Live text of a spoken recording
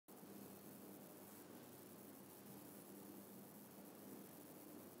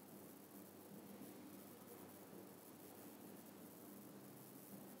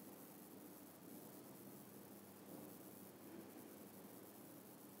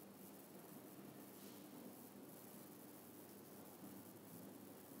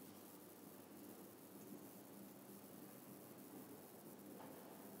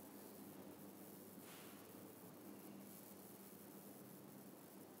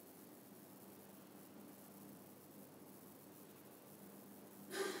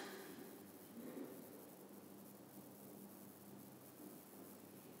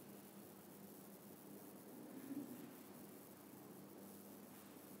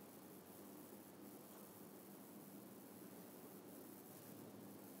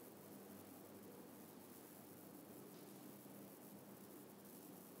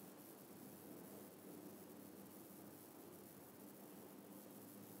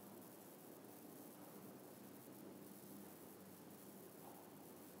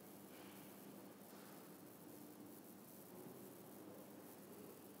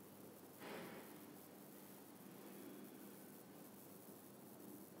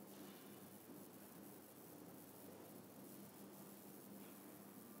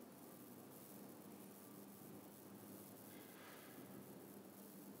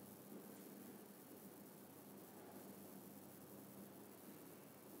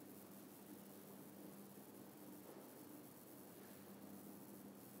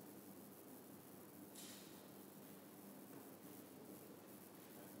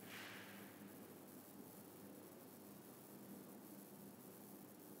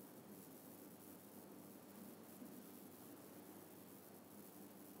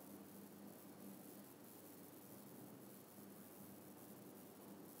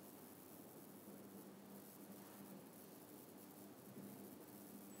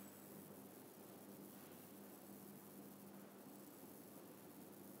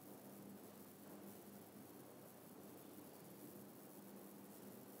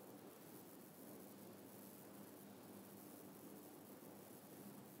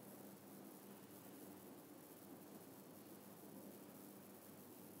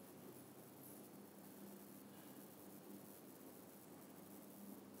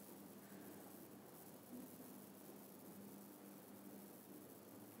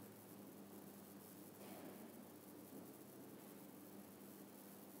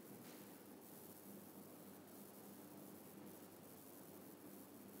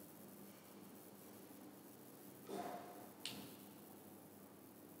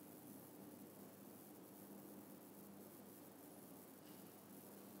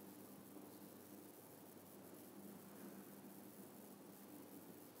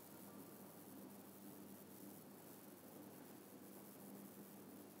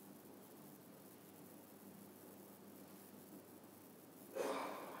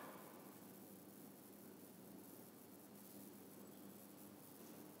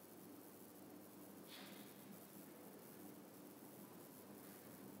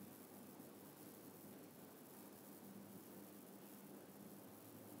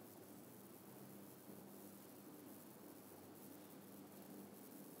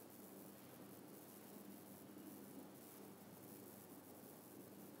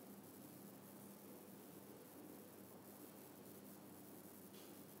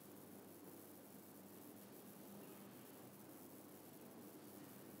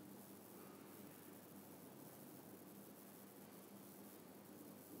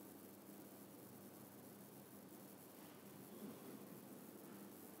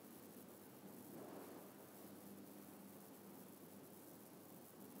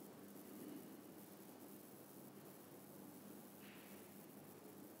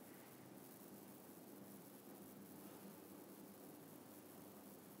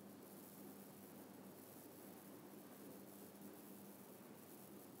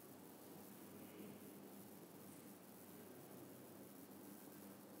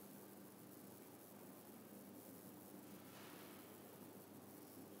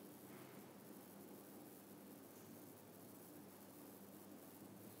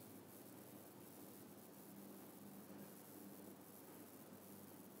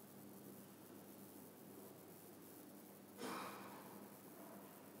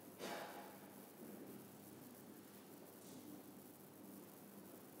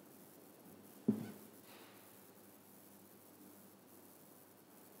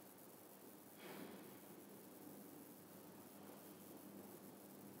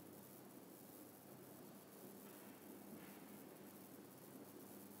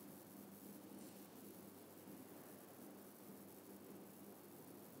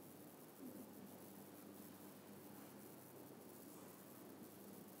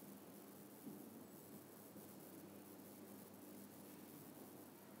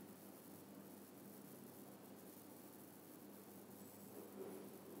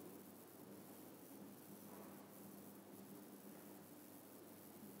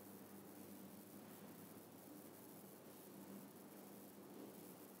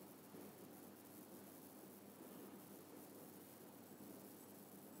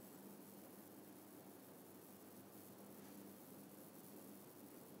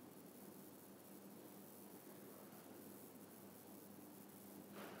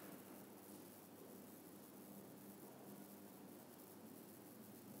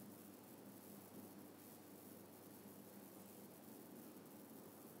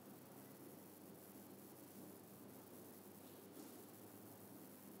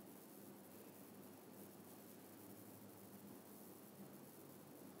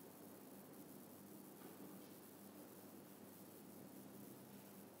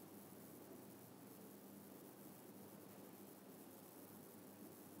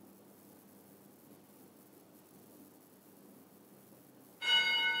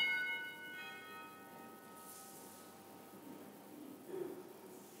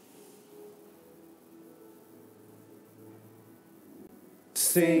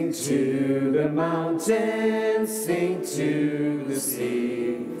Sing to the mountains, sing to the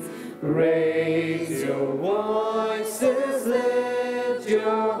sea. Raise your voices, lift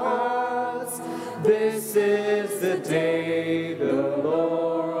your hearts. This is the day the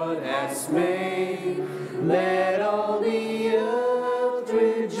Lord has made. Let all the earth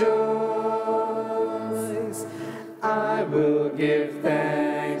rejoice. I will give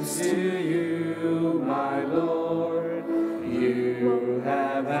thanks to you, my Lord. You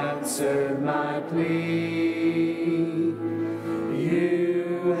have answered my plea.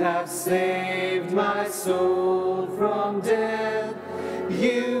 You have saved my soul from death.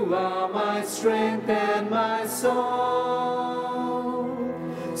 You are my strength and my song.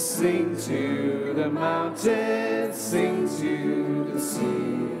 Sing to the mountains, sing to the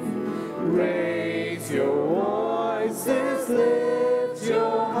sea. Raise your voices, lift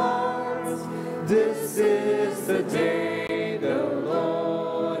your hearts. This is the day the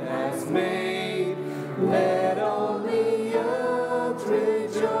Lord has made. Let all the earth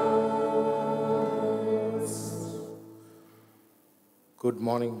rejoice. Good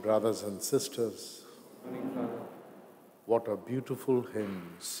morning, brothers and sisters. Good morning, Father. What a beautiful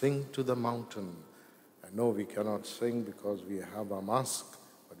hymn, Sing to the Mountain. I know we cannot sing because we have a mask,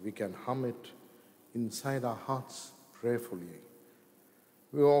 but we can hum it inside our hearts prayerfully.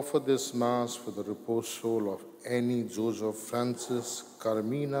 We offer this Mass for the reposed soul of Annie, Joseph, Francis,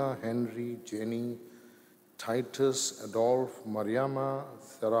 Carmina, Henry, Jenny, Titus, Adolphe, Mariama,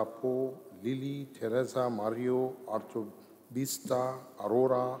 Serapo, Lily, Teresa, Mario, Arthur,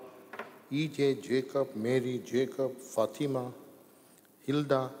 Aurora, E.J., Jacob, Mary, Jacob, Fatima,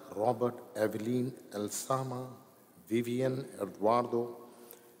 Hilda, Robert, Evelyn, Elsama, Vivian, Eduardo,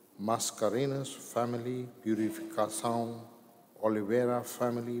 Mascarenas family, Purificação, Oliveira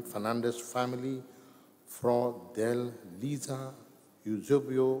family, Fernandez family, Del, Lisa,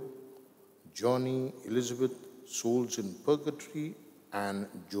 Eusebio, Johnny, Elizabeth, souls in purgatory, and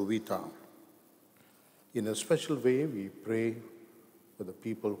Jovita. In a special way, we pray for the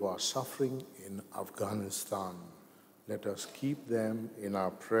people who are suffering in Afghanistan. Let us keep them in our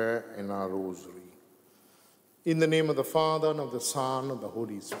prayer and our rosary. In the name of the Father, and of the Son, and of the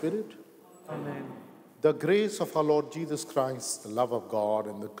Holy Spirit. Amen. The grace of our Lord Jesus Christ, the love of God,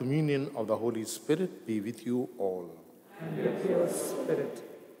 and the communion of the Holy Spirit be with you all. And with your spirit.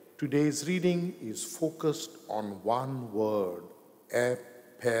 Today's reading is focused on one word,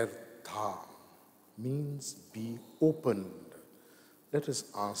 epertha, means be opened. Let us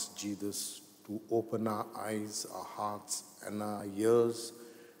ask Jesus to open our eyes, our hearts, and our ears,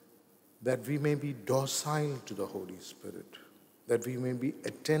 that we may be docile to the Holy Spirit, that we may be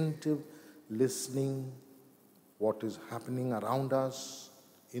attentive, listening what is happening around us,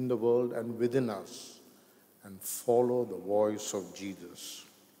 in the world and within us, and follow the voice of Jesus.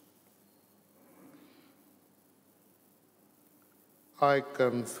 I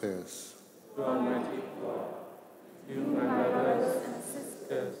confess, Almighty God, you, my brothers and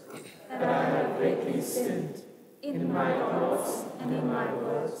sisters, that I have greatly sinned in my thoughts and in my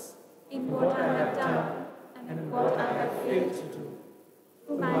words, in what I have done and what I have failed to do.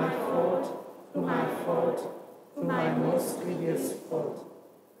 Through my fault, through my most grievous fault.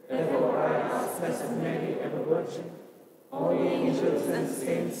 Therefore I ask Blessed Mary, ever Virgin, all the angels and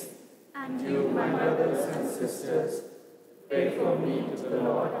saints, and you, my brothers and sisters, pray for me to the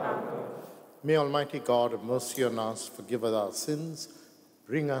Lord our God. may Almighty God have mercy on us, forgive us our sins,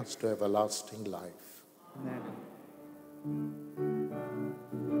 bring us to everlasting life. Amen.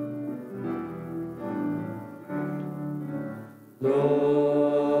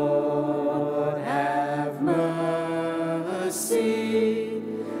 Lord, have mercy.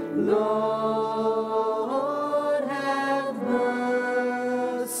 Lord, have mercy.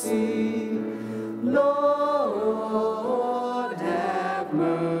 Lord, have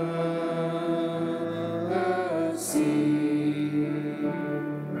mercy.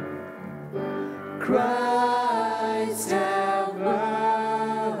 Christ, have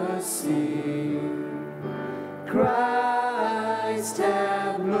mercy. Christ,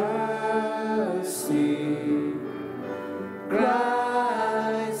 have mercy.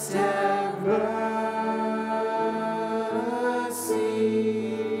 Christ, have mercy.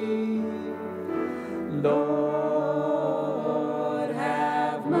 Lord,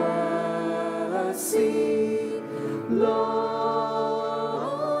 have mercy. Lord,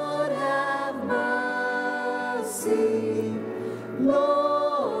 have mercy.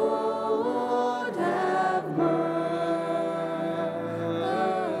 Lord, have mercy.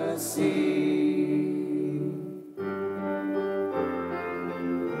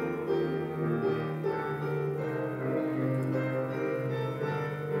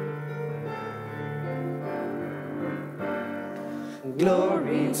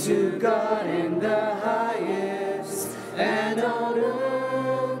 Glory to God in the highest, and on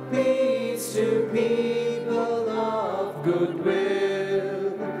earth peace to people of good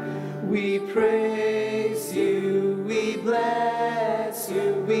will. We praise you, we bless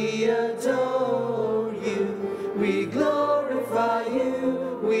you, we adore you, we glorify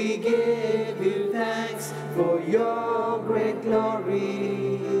you, we give you thanks for your great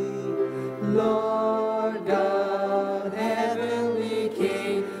glory. Lord God, heavenly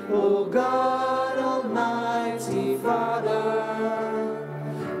King, O God, almighty Father,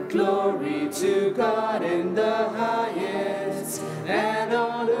 glory to God in the highest, and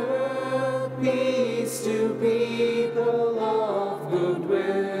on earth peace to people of good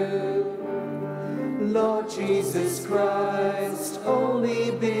will. Lord Jesus Christ,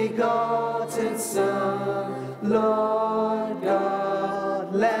 only begotten Son, Lord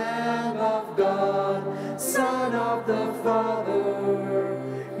God, Lamb of God, Son of the Father,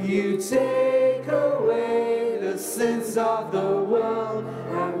 you take away the sins of the world,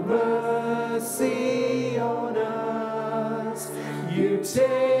 have mercy on us. You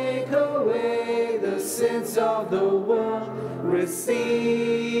take away the sins of the world,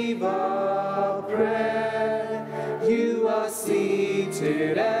 receive our prayer. You are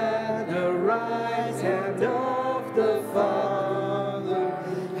seated at the right hand of the Father,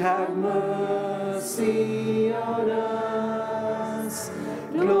 have mercy on us.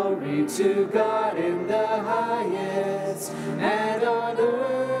 Glory to God in the highest, and on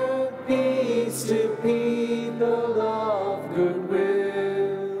earth peace to people of good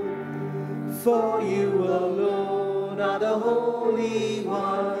will. For you alone are the Holy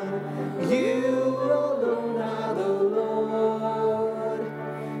One, you alone are the Lord,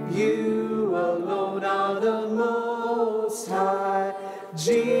 you alone are the Most High,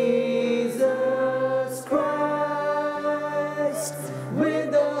 Jesus Christ,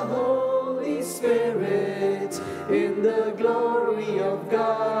 with the Holy Spirit, in the glory of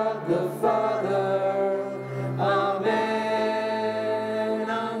God the Father. Amen,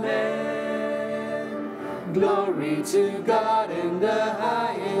 amen. Glory to God in the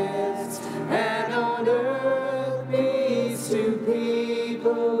highest, and on earth peace to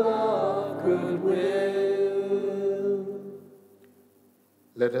people of good will.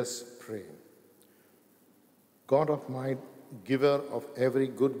 Let us pray. God of might, giver of every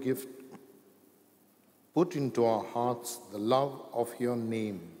good gift, put into our hearts the love of your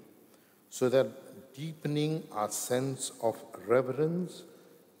name, so that deepening our sense of reverence,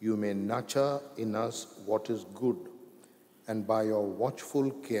 you may nurture in us what is good, and by your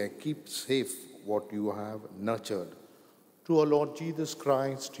watchful care keep safe what you have nurtured. Through our Lord Jesus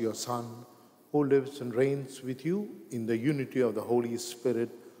Christ, your Son, who lives and reigns with you in the unity of the Holy Spirit,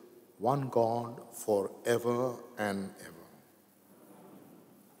 one God, forever and ever.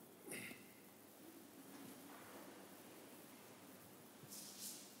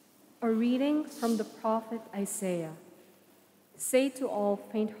 A reading from the prophet Isaiah. Say to all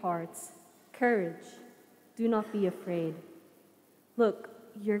faint hearts, courage, do not be afraid. Look,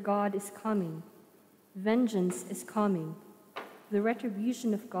 your God is coming. Vengeance is coming. The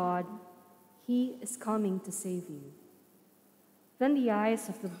retribution of God, he is coming to save you. Then the eyes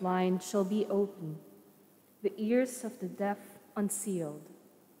of the blind shall be opened, the ears of the deaf unsealed,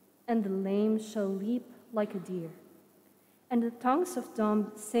 and the lame shall leap like a deer. And the tongues of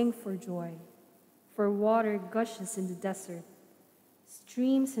dumb sing for joy, for water gushes in the desert,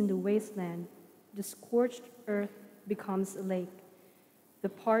 streams in the wasteland, the scorched earth becomes a lake, the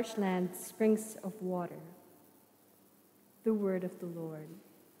parched land springs of water. The word of the Lord.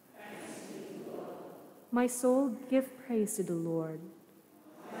 My soul, give praise to the Lord.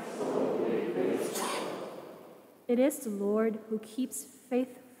 It is the Lord who keeps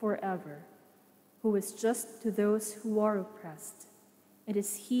faith forever, who is just to those who are oppressed. It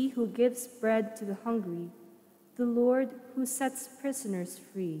is he who gives bread to the hungry, the Lord who sets prisoners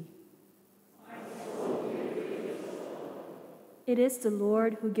free. It is the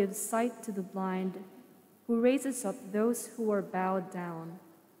Lord who gives sight to the blind, who raises up those who are bowed down,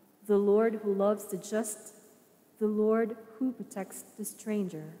 the Lord who loves the just, the Lord who protects the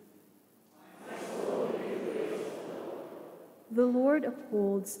stranger. The Lord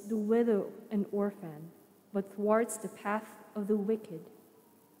upholds the widow and orphan, but thwarts the path of the wicked.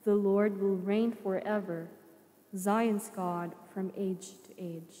 The Lord will reign forever, Zion's God from age to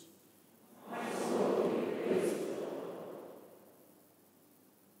age.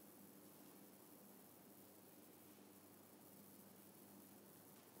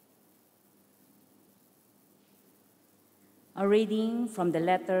 A reading from the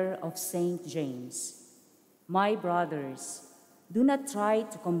letter of St. James. My brothers, Do not try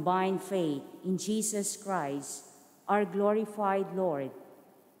to combine faith in Jesus Christ, our glorified Lord,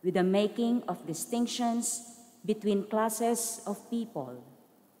 with the making of distinctions between classes of people.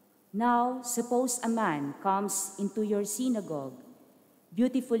 Now, suppose a man comes into your synagogue,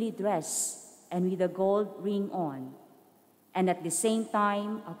 beautifully dressed and with a gold ring on, and at the same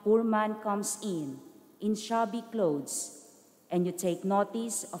time a poor man comes in shabby clothes, and you take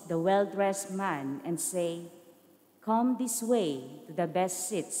notice of the well-dressed man and say, "Come this way to the best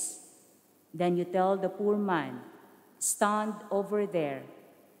seats." Then you tell the poor man, "Stand over there,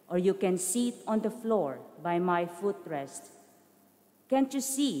 or you can sit on the floor by my footrest." Can't you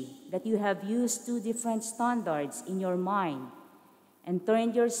see that you have used two different standards in your mind and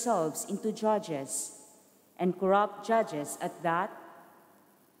turned yourselves into judges, and corrupt judges at that?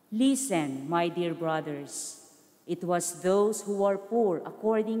 Listen, my dear brothers. It was those who were poor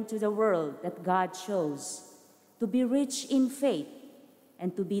according to the world that God chose to be rich in faith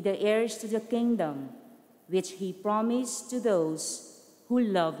and to be the heirs to the kingdom which he promised to those who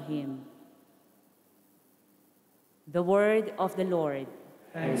love him. The word of the Lord.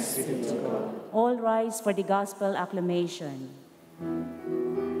 Thanks be to God. All rise for the gospel acclamation.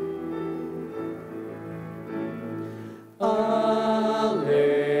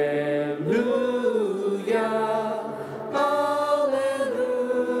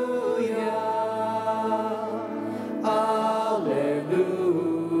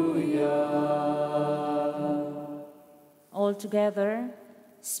 All together,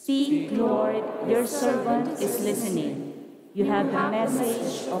 speak, Lord, your servant is listening. You have the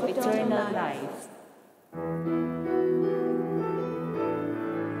message of eternal life.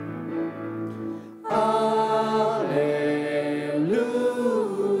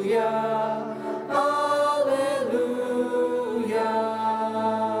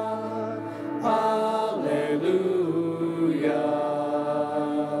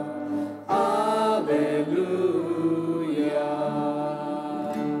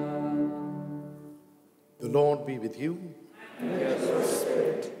 The Lord be with you. And with your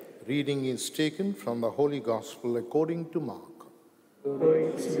spirit. Reading is taken from the Holy Gospel according to Mark.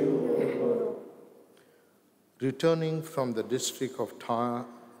 Glory to you, O Lord. Returning from the district of Tyre,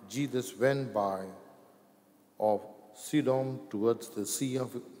 Jesus went by of Sidon towards the Sea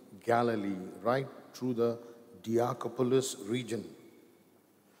of Galilee, right through the Decapolis region.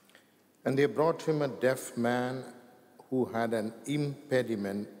 And they brought him a deaf man who had an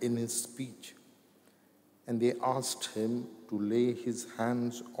impediment in his speech. And they asked him to lay his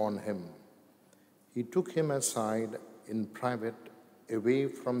hands on him. He took him aside in private, away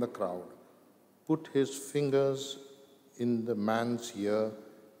from the crowd, put his fingers in the man's ear,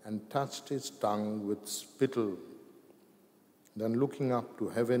 and touched his tongue with spittle. Then looking up to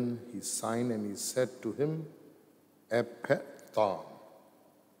heaven, he signed and he said to him, "Ephphatha,"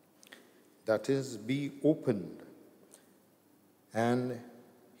 that is, be opened. And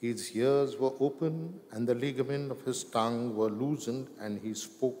his ears were opened, and the ligament of his tongue were loosened, and he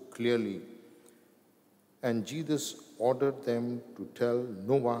spoke clearly. And Jesus ordered them to tell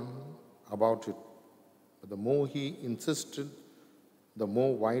no one about it. But the more he insisted, the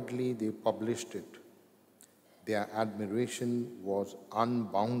more widely they published it. Their admiration was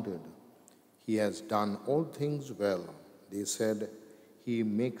unbounded. "He has done all things well," they said. "He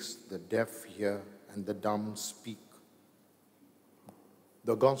makes the deaf hear and the dumb speak."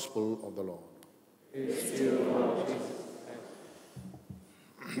 The Gospel of the Lord. Praise to you, Lord Jesus.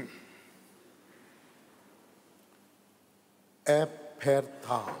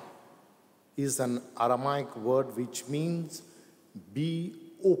 Ephphatha is an Aramaic word which means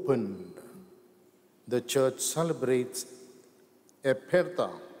be opened. The church celebrates Ephphatha.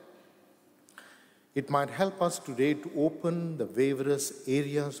 It might help us today to open the various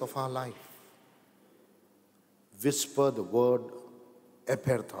areas of our life. Whisper the word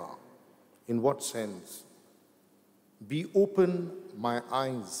Ephphatha. In what sense? Be open my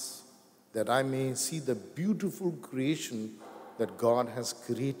eyes that I may see the beautiful creation that God has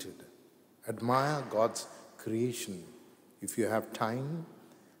created. Admire God's creation. If you have time,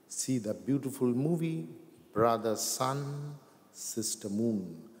 see the beautiful movie, Brother Sun, Sister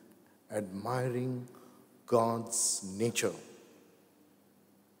Moon, admiring God's nature.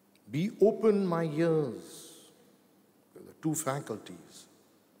 Be open my ears, the two faculties,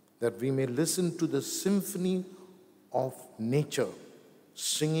 that we may listen to the symphony of nature,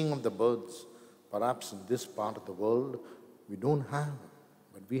 singing of the birds. Perhaps in this part of the world we don't have,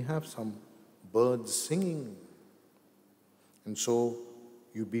 but we have some birds singing. And so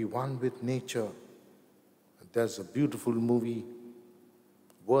you be one with nature. There's a beautiful movie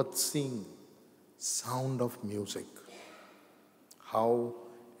worth seeing, Sound of Music. how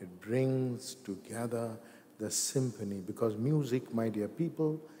it brings together the symphony. Because music, my dear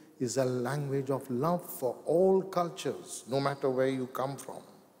people, is a language of love for all cultures, no matter where you come from.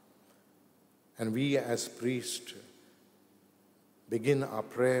 And we as priests begin our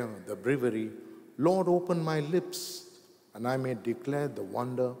prayer, the breviary, Lord, open my lips, and I may declare the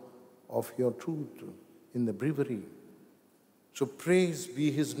wonder of your truth in the breviary. So praise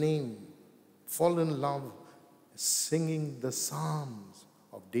be his name. Fall in love, singing the Psalms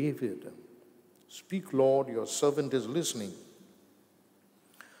of David. Speak, Lord, your servant is listening.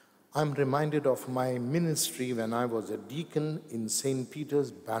 I'm reminded of my ministry when I was a deacon in St.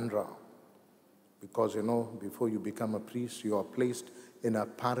 Peter's, Bandra. Because, before you become a priest, you are placed in a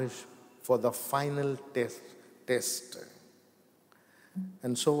parish for the final test.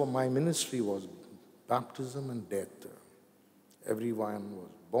 And so my ministry was baptism and death. Everyone was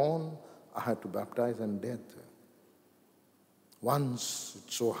born, I had to baptize and death. Once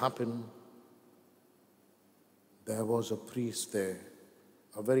it so happened, there was a priest there,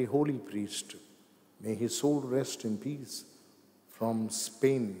 a very holy priest, may his soul rest in peace, from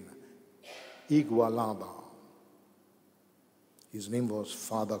Spain, Igualada. His name was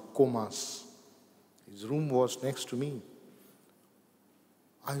Father Comas. His room was next to me.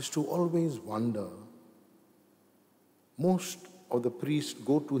 I used to always wonder, most of the priests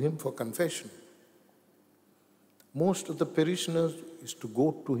go to him for confession. Most of the parishioners is to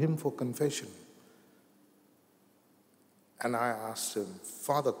go to him for confession. And I asked him,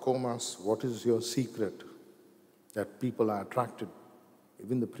 Father Comas, what is your secret that people are attracted?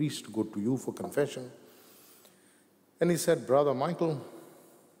 Even the priests go to you for confession. And he said, Brother Michael,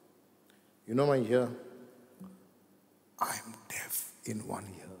 you know my ear? I'm deaf in one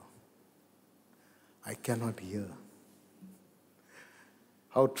ear. I cannot hear.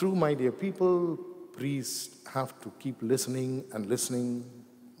 How true, my dear people, priests have to keep listening and listening,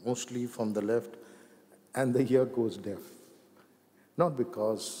 mostly from the left, and the ear goes deaf. Not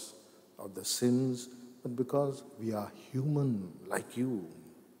because of the sins, but because we are human like you.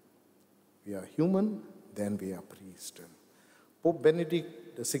 We are human, then we are priests. Pope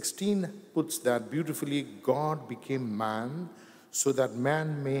Benedict XVI puts that beautifully, God became man so that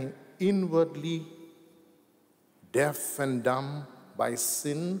man may inwardly, deaf and dumb by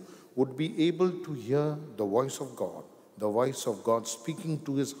sin, would be able to hear the voice of God speaking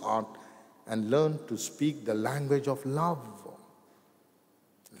to his heart, and learn to speak the language of love.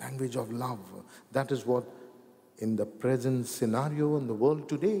 Language of love. That is what in the present scenario in the world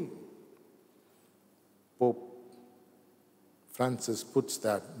today, Pope Francis puts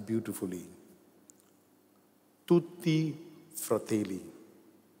that beautifully. Tutti fratelli.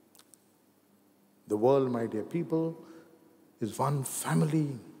 The world, my dear people, is one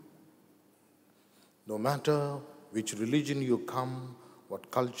family. No matter which religion you come,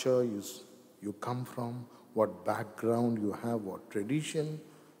 what culture you come from, what background you have, what tradition,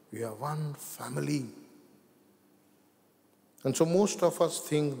 we are one family. And so most of us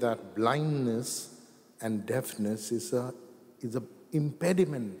think that blindness and deafness is a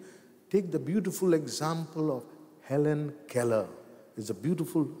impediment. Take the beautiful example of Helen Keller. It's a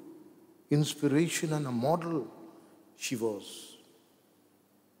beautiful inspiration and a model. She was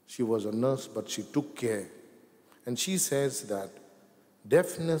a nurse, but she took care. And she says that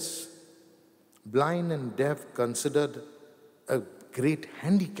deafness, blind and deaf, considered a great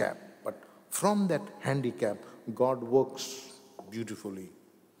handicap, but from that handicap, God works beautifully.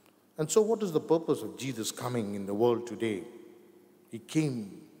 And so what is the purpose of Jesus coming in the world today? He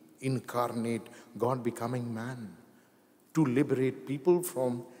came incarnate, God becoming man, to liberate people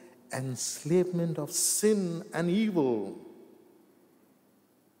from enslavement of sin and evil.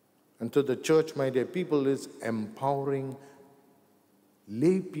 And so the church, my dear people, is empowering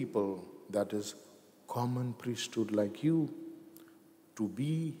lay people, that is common priesthood like you, to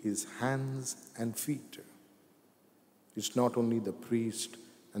be his hands and feet. It's not only the priest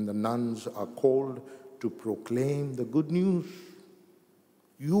and the nuns are called to proclaim the good news.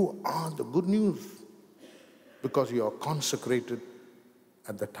 You are the good news because you are consecrated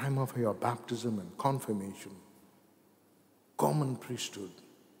at the time of your baptism and confirmation. Common priesthood.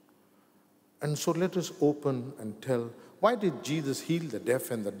 And so let us open and tell, why did Jesus heal the deaf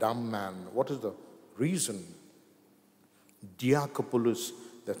and the dumb man? What is the reason? Diacopolis,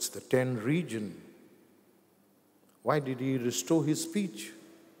 that's the 10 region. Why did he restore his speech?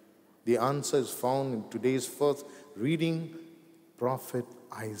 The answer is found in today's first reading, Prophet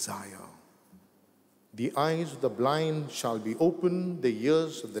Isaiah. The eyes of the blind shall be opened, the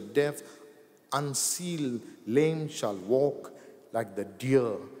ears of the deaf unsealed, lame shall walk like the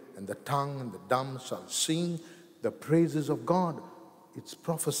deer, and the tongue and the dumb shall sing the praises of God. it's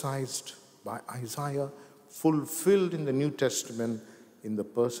prophesied by Isaiah, fulfilled in the New Testament in the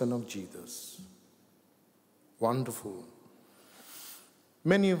person of Jesus. Wonderful.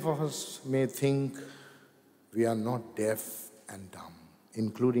 Many of us may think we are not deaf and dumb,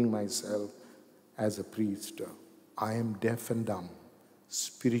 including myself as a priest. I am deaf and dumb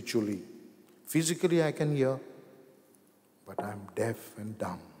spiritually. Physically, I can hear, but I'm deaf and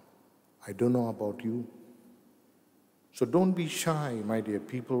dumb. I don't know about you. So don't be shy, my dear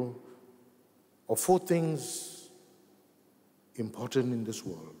people, of 4 things important in this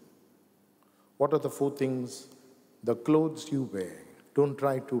world. What are the 4 things? The clothes you wear. Don't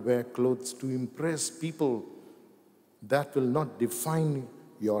try to wear clothes to impress people. That will not define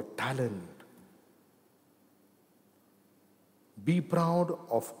your talent. Be proud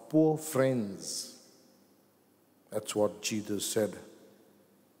of poor friends. That's what Jesus said.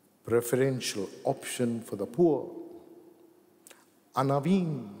 Preferential option for the poor.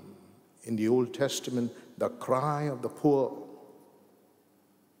 Anavim, in the Old Testament, the cry of the poor.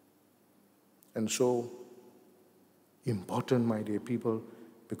 And so, important, my dear people,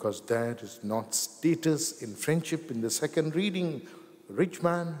 because there is not status in friendship. In the second reading, a rich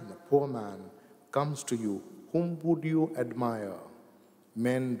man and a poor man comes to you. Whom would you admire?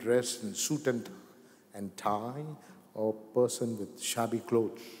 Men dressed in suit and tie, or person with shabby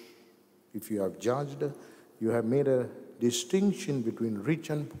clothes? If you have judged, you have made a distinction between rich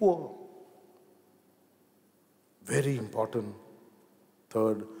and poor. Very important.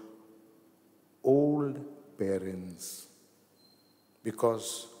 Third, old parents.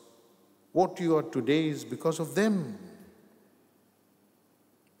 Because what you are today is because of them.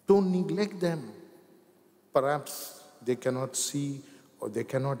 Don't neglect them. Perhaps they cannot see or they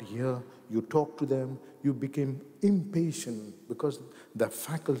cannot hear. You talk to them, you became impatient because the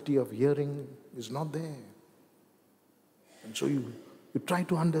faculty of hearing is not there. And so you try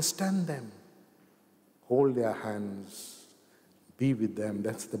to understand them. Hold their hands, be with them.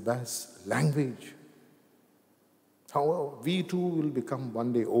 That's the best language. However, we too will become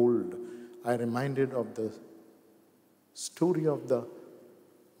one day old. I reminded of the story of the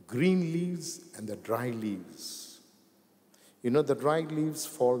green leaves and the dry leaves. You know, the dry leaves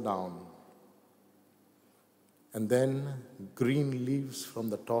fall down, and then green leaves from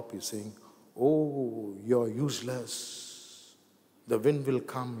the top is saying, oh, you're useless. The wind will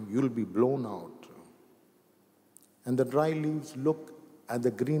come, you'll be blown out. And the dry leaves look at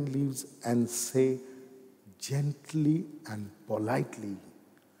the green leaves and say, gently and politely,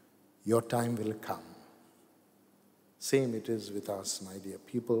 your time will come. Same it is with us, my dear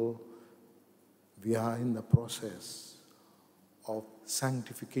people. We are in the process of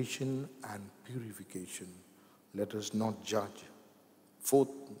sanctification and purification. Let us not judge. 4th,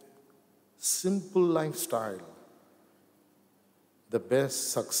 simple lifestyle. The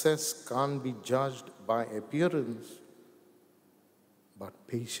best success can't be judged by appearance, but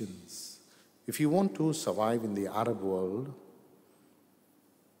patience. If you want to survive in the Arab world,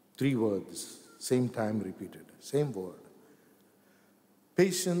 3 words, same time repeated, same word.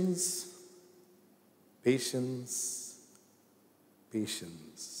 Patience, patience,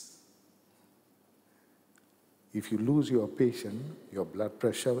 patience. If you lose your patience, your blood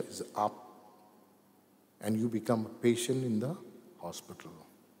pressure is up and you become a patient in the hospital.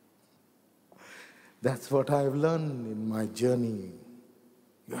 That's what I've learned in my journey.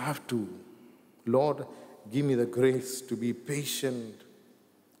 You have to. Lord, give me the grace to be patient,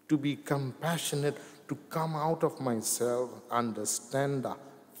 to be compassionate, to come out of myself, understand the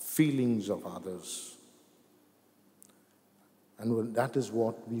feelings of others. And that is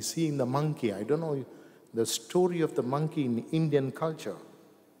what we see in the monkey. I don't know the story of the monkey in Indian culture.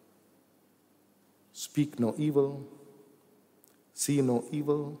 Speak no evil, see no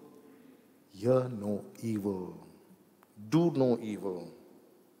evil, hear no evil, do no evil.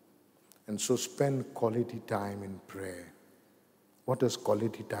 And so spend quality time in prayer. What is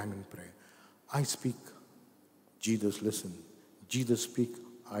quality time in prayer? I speak, Jesus listen. Jesus speak,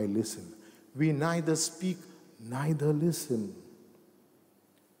 I listen. We neither speak, neither listen.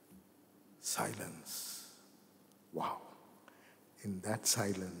 Silence. Wow. In that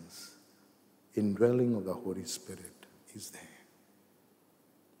silence, indwelling of the Holy Spirit is there.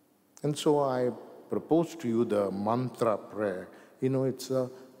 And so I propose to you the mantra prayer. You know, it's a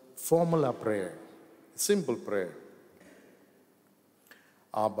formula prayer, simple prayer.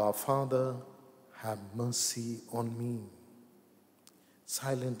 Abba, Father, have mercy on me.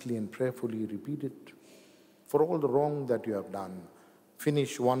 Silently and prayerfully repeat it. For all the wrong that you have done,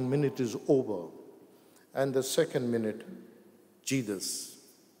 finish, 1 minute is over. And the 2nd minute, Jesus,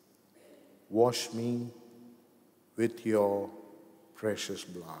 wash me with your precious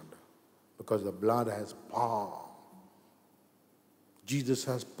blood, because the blood has power. Jesus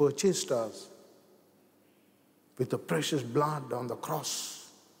has purchased us with the precious blood on the cross.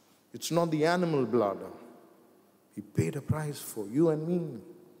 It's not the animal blood. He paid a price for you and me.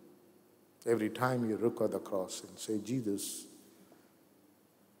 Every time you look at the cross and say, Jesus,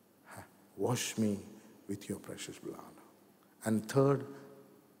 wash me with your precious blood. And third,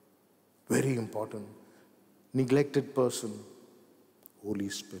 very important, neglected person, Holy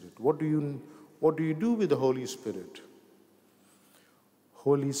Spirit. What do you do with the Holy Spirit?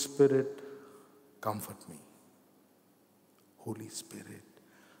 Holy Spirit, comfort me. Holy Spirit,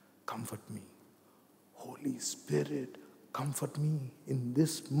 comfort me. Holy Spirit, comfort me in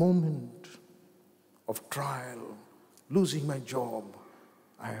this moment of trial, losing my job.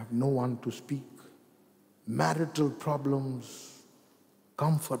 I have no one to speak. Marital problems,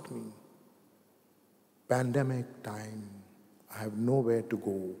 comfort me. Pandemic time, I have nowhere to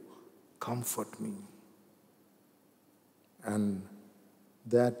go, comfort me. And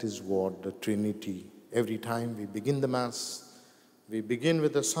that is what the Trinity, every time we begin the Mass, we begin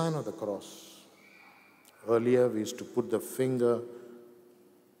with the sign of the cross. Earlier, we used to put the finger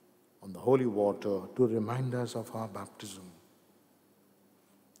on the holy water to remind us of our baptism.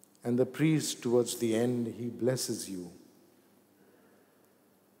 And the priest, towards the end, he blesses you.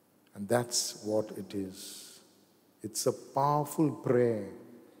 And that's what it is. It's a powerful prayer,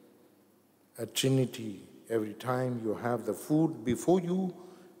 a Trinity. Every time you have the food before you,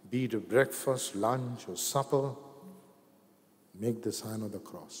 be it a breakfast, lunch, or supper, make the sign of the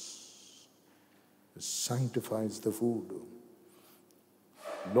cross. It sanctifies the food.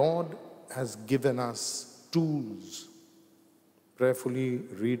 Lord has given us tools. Prayerfully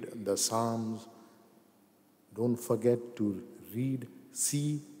read the Psalms. Don't forget to read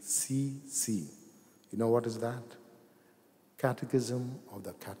CCC. You know what is that? Catechism of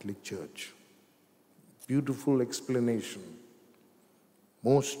the Catholic Church. Beautiful explanation.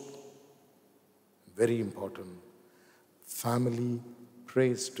 Most very important. Family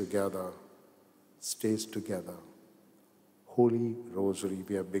prays together, stays together. Holy Rosary.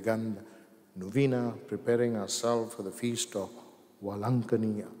 We have begun novena, preparing ourselves for the feast of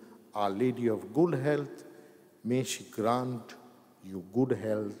Valankani, Our Lady of Good Health. May she grant you good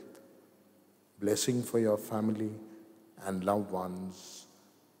health, blessing for your family and loved ones.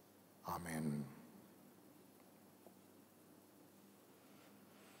 Amen.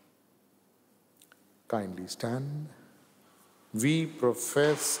 Kindly stand. We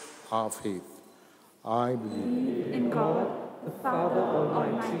profess our faith. I believe in God, the Father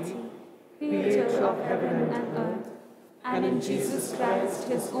Almighty, creator of heaven and earth, and in Jesus Christ,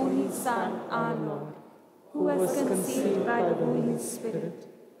 his only Son, our Lord, who was conceived by the Holy Spirit,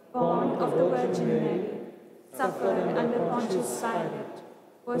 born of the Virgin Mary, suffered under Pontius Pilate,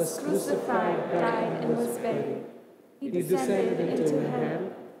 was crucified, died, and was buried. He descended into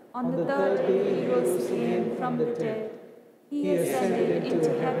hell. On the third day he rose again from the dead. He ascended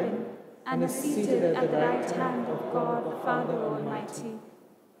into heaven and is seated at the right hand of God, the Father Almighty.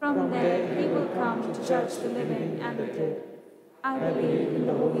 From there he will come to judge the living and the dead. I believe in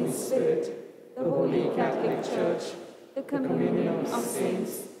the Holy Spirit, the Holy Catholic Church, the communion of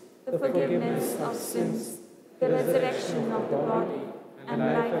saints, the forgiveness of sins, the resurrection of the body, and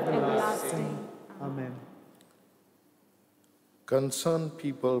life everlasting. Amen. concerned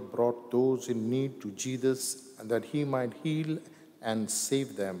people brought those in need to Jesus and that he might heal and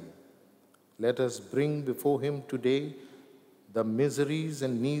save them. Let us bring before him today the miseries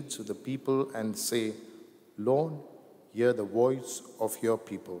and needs of the people and say, Lord, hear the voice of your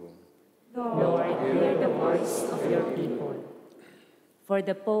people. Lord, hear the voice of your people. For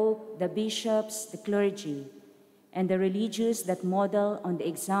the Pope, the bishops, the clergy, and the religious that model on the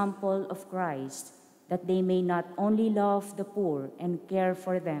example of Christ, that they may not only love the poor and care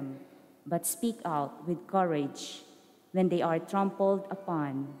for them, but speak out with courage when they are trampled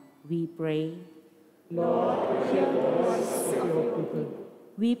upon, we pray. Lord, hear the voice of your people.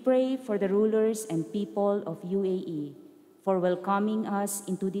 We pray for the rulers and people of UAE, for welcoming us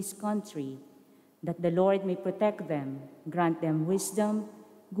into this country, that the Lord may protect them, grant them wisdom,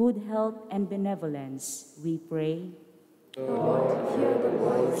 good health, and benevolence, we pray. Lord, hear the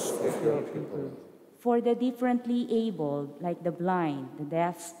voice of your people. For the differently abled, like the blind, the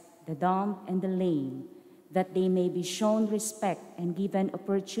deaf, the dumb, and the lame, that they may be shown respect and given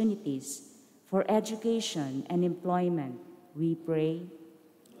opportunities for education and employment, we pray.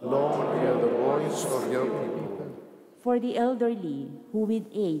 Lord, hear the voice of your people. For the elderly, who with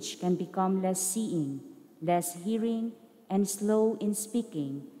age can become less seeing, less hearing, and slow in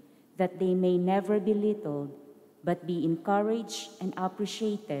speaking, that they may never be belittled, but be encouraged and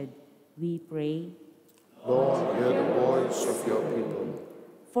appreciated, we pray. Lord, hear the voice of your people.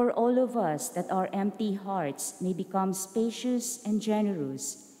 For all of us, that our empty hearts may become spacious and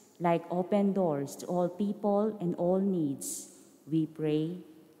generous, like open doors to all people and all needs, we pray.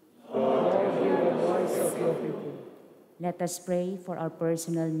 Lord, hear the voice of your people. Let us pray for our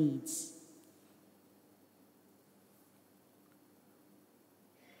personal needs.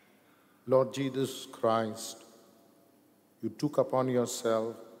 Lord Jesus Christ, you took upon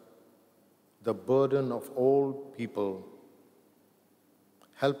yourself the burden of all people.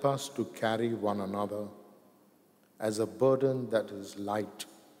 Help us to carry one another as a burden that is light.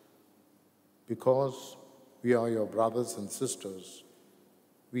 Because we are your brothers and sisters,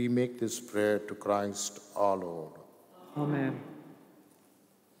 we make this prayer to Christ our Lord. Amen.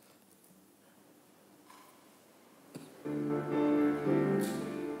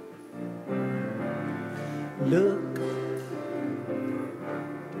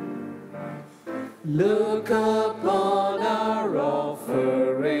 Look upon our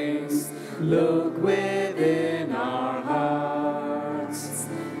offerings, look within our hearts.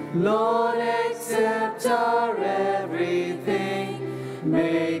 Lord, accept our everything,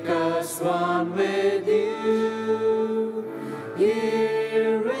 make us one with you.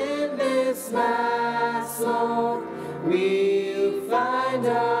 Here in this Mass, Lord, we'll find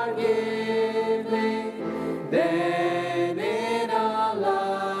our giving. Then in our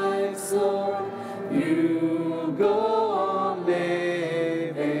lives, Lord, you go on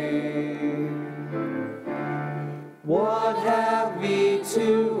living. What have we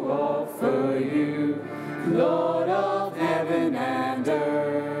to offer you, Lord of heaven and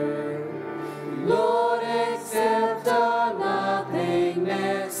earth? Lord, accept our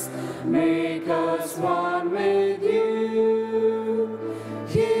nothingness, make us one with you.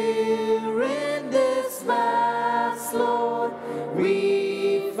 Here in this Mass, Lord,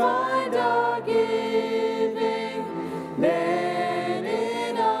 we find our giving. Then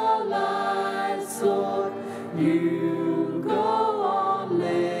in our lives, Lord, you go on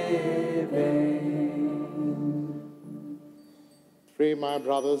living. Pray, my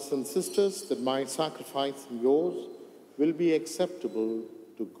brothers and sisters, that my sacrifice and yours will be acceptable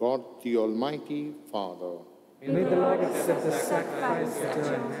to God the Almighty Father. May the Lord accept the sacrifice at your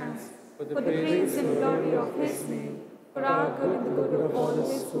hands for the praise and glory of his name, for our good and the good of all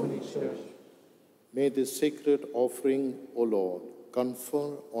his holy church. May this sacred offering, O Lord,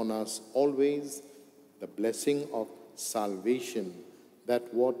 confer on us always the blessing of salvation,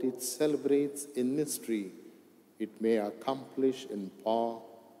 that what it celebrates in mystery, it may accomplish in power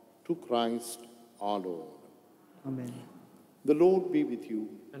to Christ our Lord. Amen. The Lord be with you.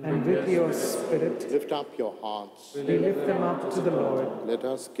 And with your spirit, Lift up your hearts. we lift them up to the Lord. Let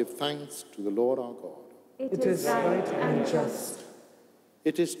us give thanks to the Lord our God. It is right and just.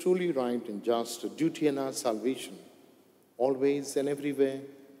 It is truly right and just, a duty in our salvation, always and everywhere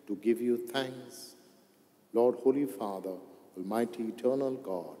to give you thanks, Lord, Holy Father, Almighty, eternal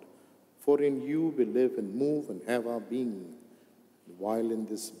God, for in you we live and move and have our being. And while in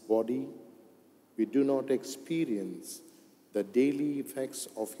this body we do not experience the daily effects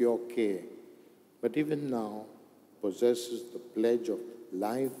of your care, but even now possesses the pledge of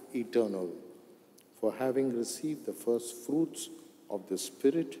life eternal, for having received the first fruits of the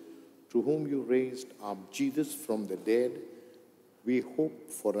Spirit, to whom you raised up Jesus from the dead, we hope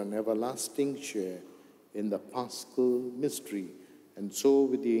for an everlasting share in the Paschal mystery. And so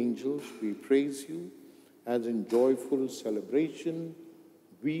with the angels we praise you, as in joyful celebration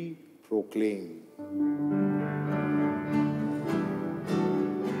we proclaim.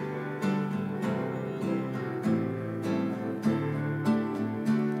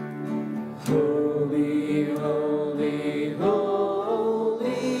 Holy, holy,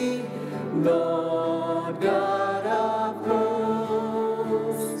 holy, Lord God of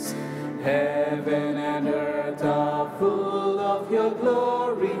hosts. Heaven and earth are full of your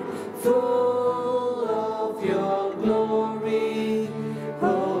glory, full of your glory.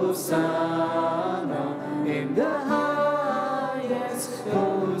 Hosanna in the highest,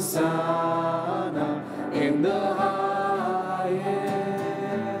 Hosanna in the highest.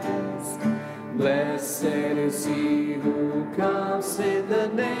 Blessed is he who comes in the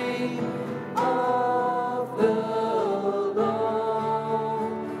name of the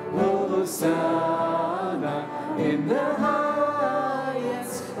Lord. Hosanna in the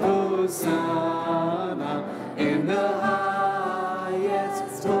highest, Hosanna in the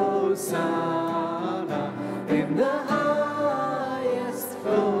highest, Hosanna in the highest,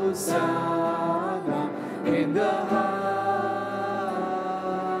 Hosanna in the highest.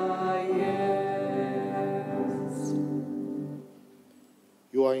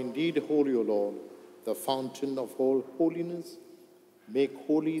 You are indeed holy, O Lord, the fountain of all holiness. Make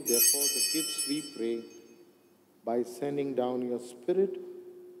holy, therefore, the gifts we pray, by sending down your Spirit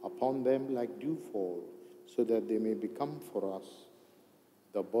upon them like dewfall, so that they may become for us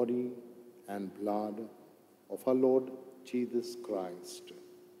the body and blood of our Lord Jesus Christ.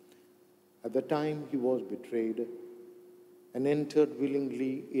 At the time he was betrayed and entered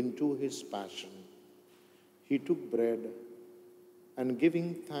willingly into his passion, he took bread and,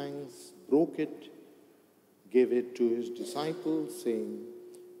 giving thanks, broke it, gave it to his disciples, saying,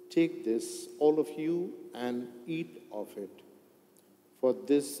 "Take this, all of you, and eat of it. For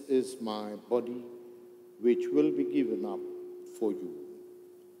this is my body, which will be given up for you."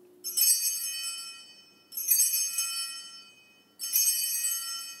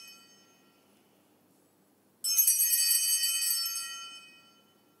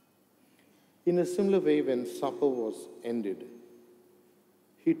 In a similar way, when supper was ended,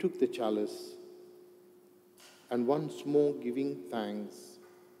 he took the chalice, and once more giving thanks,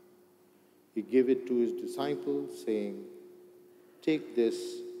 he gave it to his disciples, saying, "Take this,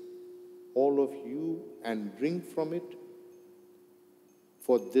 all of you, and drink from it,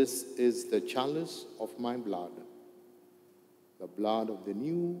 for this is the chalice of my blood, the blood of the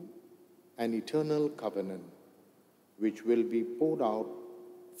new and eternal covenant, which will be poured out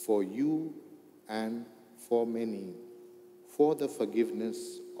for you and for many, for the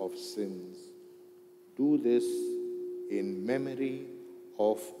forgiveness of sins. Do this in memory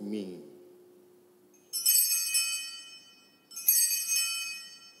of me."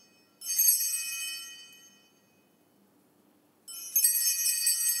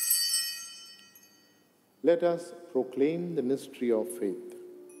 Let us proclaim the mystery of faith.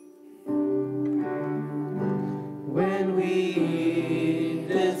 When we eat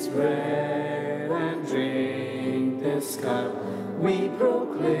this bread and drink this cup, we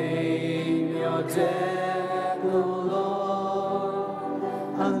proclaim your death, O Lord,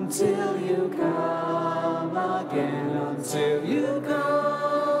 until you come again, until you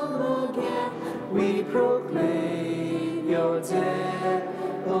come again. We proclaim your death,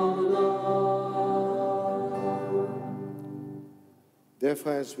 O Lord.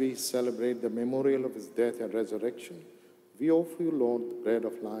 Therefore, as we celebrate the memorial of his death and resurrection, we offer you, Lord, the bread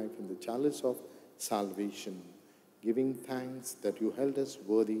of life and the chalice of salvation, giving thanks that you held us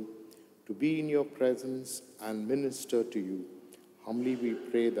worthy to be in your presence and minister to you. Humbly we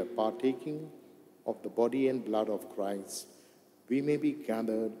pray that, partaking of the body and blood of Christ, we may be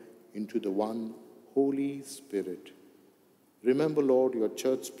gathered into the one Holy Spirit. Remember, Lord, your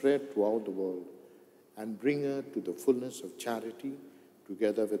church spread throughout the world, and bring her to the fullness of charity,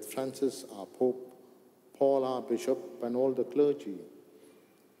 together with Francis, our Pope, Paul, our Bishop, and all the clergy.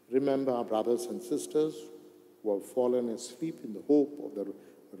 Remember our brothers and sisters who have fallen asleep in the hope of the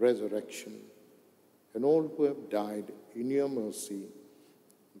resurrection, and all who have died in your mercy.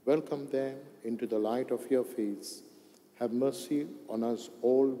 Welcome them into the light of your face. Have mercy on us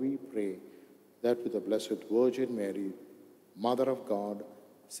all, we pray, that with the Blessed Virgin Mary, Mother of God,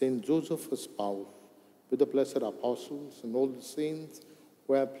 Saint Joseph, her spouse, with the blessed apostles and all the saints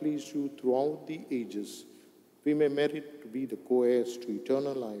who have pleased you throughout the ages, we may merit to be the co-heirs to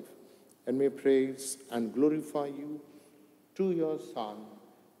eternal life, and may praise and glorify you through your Son,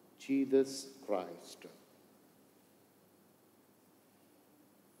 Jesus Christ.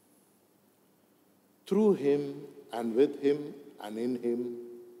 Through him, and with him, and in him,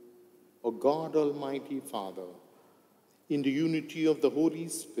 O God, Almighty Father, in the unity of the Holy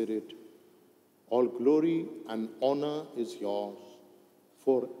Spirit, all glory and honor is yours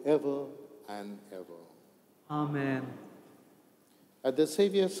forever and ever. Amen. At the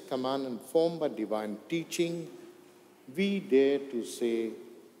Saviour's command, informed by divine teaching, we dare to say,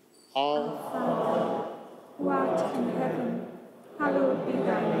 Our Father, who art in heaven, hallowed be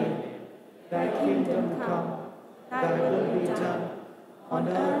thy name. Thy kingdom come, thy will be done, on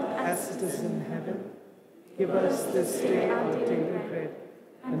earth as it is in heaven. Give us this day our daily bread,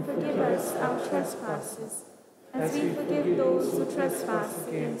 and forgive us our trespasses, as we forgive those who trespass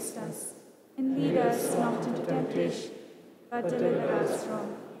against us. And lead us not into temptation, but deliver us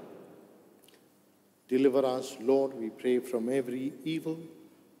from. Deliver us, Lord, we pray, from every evil.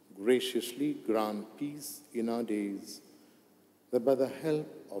 Graciously grant peace in our days, that by the help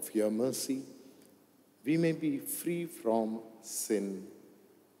of your mercy, we may be free from sin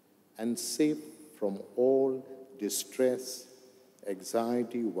and safe from all distress,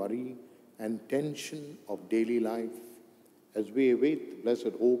 anxiety, worry, and tension of daily life, as we await the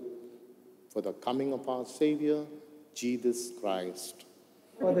blessed hope for the coming of our Savior, Jesus Christ.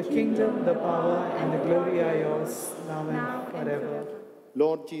 For the kingdom, the power, and the glory are yours, now and forever.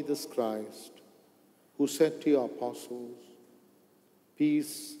 Lord Jesus Christ, who said to your apostles,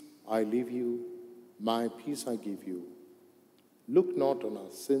 "Peace I leave you, my peace I give you," look not on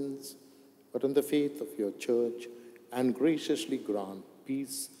our sins, but on the faith of your church, and graciously grant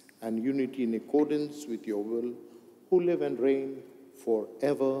peace and unity in accordance with your will, who live and reign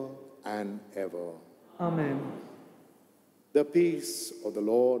forever and ever. Amen. The peace of the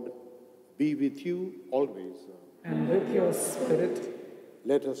Lord be with you always. And with your spirit,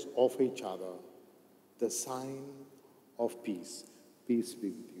 Let us offer each other the sign of peace. Peace be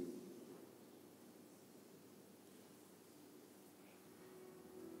with you.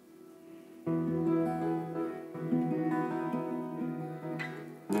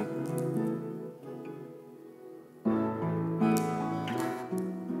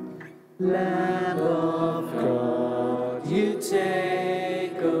 Lamb of God, you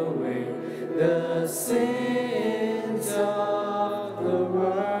take away the sins of the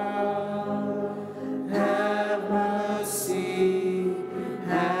world. Have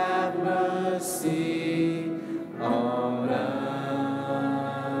mercy on us.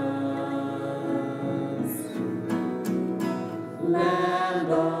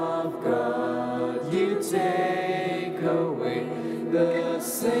 Lamb of God, you take away the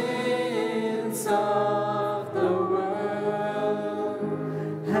sins of the world.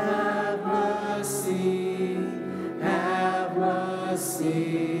 Have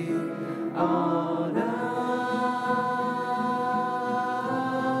mercy on us.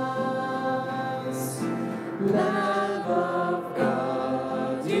 Lamb of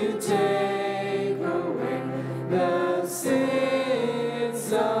God, you take away the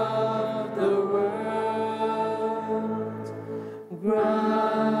sins of the world.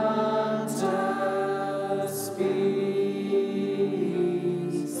 Grant us peace.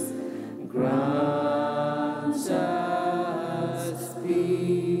 Grant us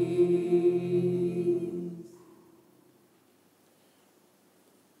peace.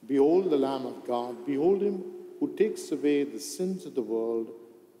 Behold the Lamb of God. Behold him who takes away the sins of the world.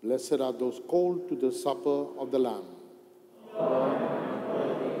 Blessed are those called to the supper of the Lamb.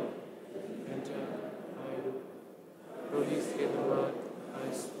 Enter, I do. Holy say the word,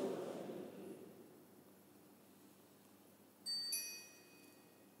 I speak.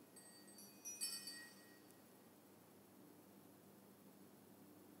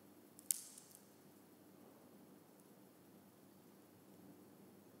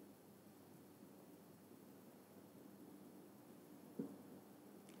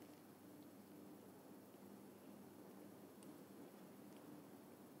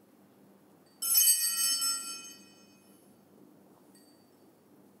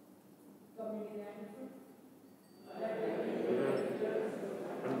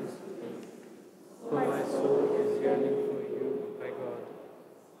 For my soul is yearning for you, my God.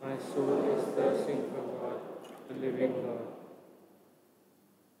 My soul is thirsting for God, the living God.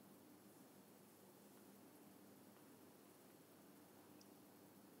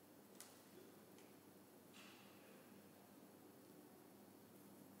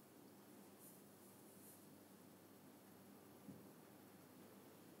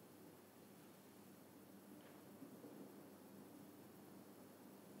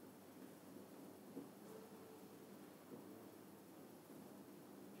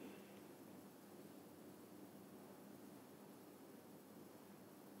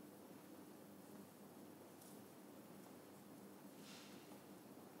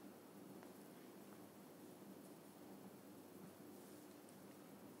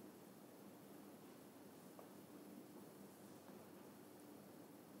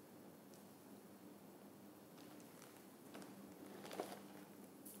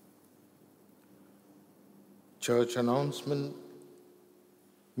 Church announcement,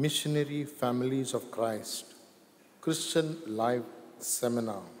 Missionary Families of Christ, Christian Life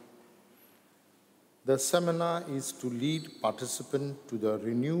Seminar. The seminar is to lead participants to the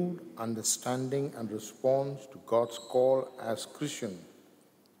renewed understanding and response to God's call as Christian.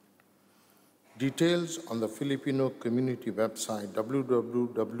 Details on the Filipino community website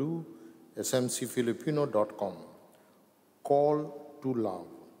www.smcfilipino.com. Call to Love.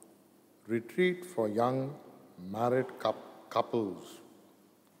 Retreat for young married couples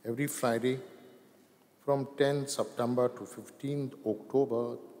every Friday from 10 September to 15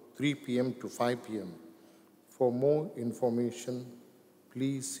 October, 3 p.m. to 5 p.m. For more information,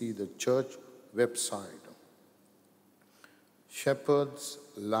 please see the church website. Shepherd's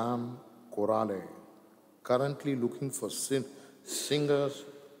Lamb Chorale, currently looking for singers,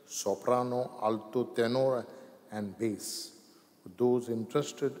 soprano, alto, tenor, and bass. For those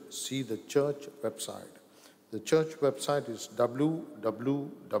interested, see the church website. The church website is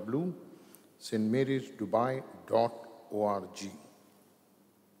www.stmarysdubai.org.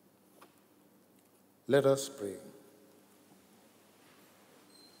 Let us pray.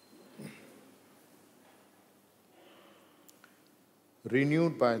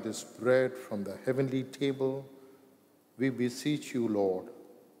 Renewed by this bread from the heavenly table, we beseech you, Lord,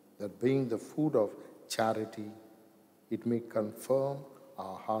 that being the food of charity, it may confirm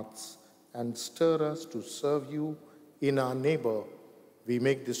our hearts and stir us to serve you in our neighbor. We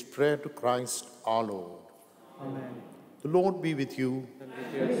make this prayer to Christ our Lord. Amen. The Lord be with you.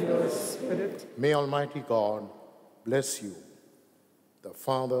 And with your spirit. May Almighty God bless you, the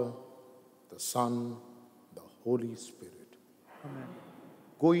Father, the Son, the Holy Spirit. Amen.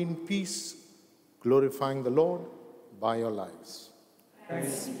 Go in peace, glorifying the Lord by your lives.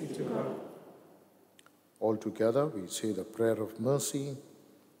 Thanks be to God. All together, we say the prayer of mercy.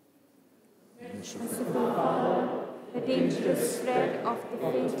 Merciful Father, the dangerous spread of the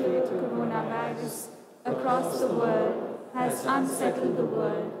fatal coronavirus across the world has unsettled the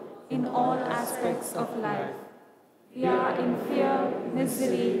world in all aspects of life. We are in fear,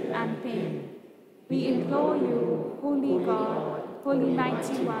 misery, and pain. We implore you, Holy God, Holy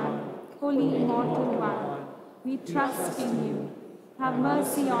Mighty One, Holy Immortal One, we trust in you. Have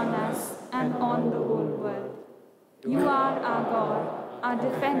mercy on us and on the whole world. You are our God, our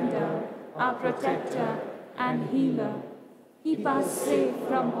defender, our protector and healer. Keep us safe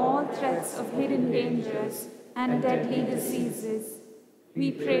from all threats of hidden dangers and deadly diseases.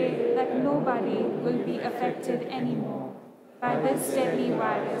 We pray that nobody will be affected anymore by this deadly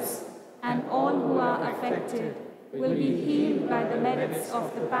virus, and all who are affected will be healed by the merits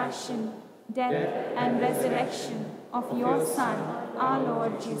of the passion, death, and resurrection of your Son, our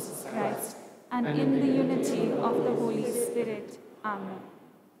Lord Jesus Christ, and in the unity of the Holy Spirit. Amen.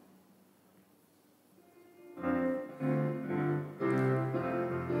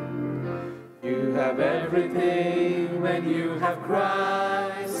 You have everything when you have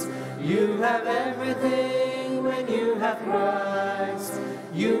Christ. You have everything when you have Christ.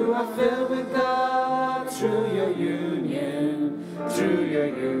 You are filled with God through your union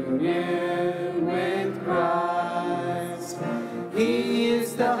with Christ. He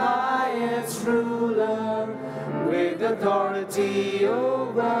is the highest ruler with authority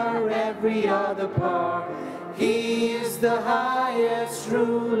over every other part. He is the highest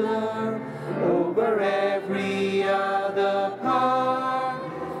ruler over every other part.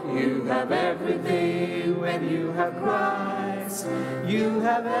 You have everything when you have Christ. You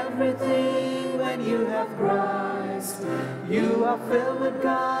have everything when you have Christ. You are filled with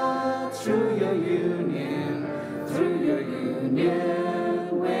God through your union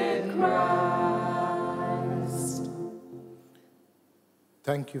with Christ.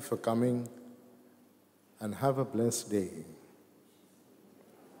 Thank you for coming, and have a blessed day.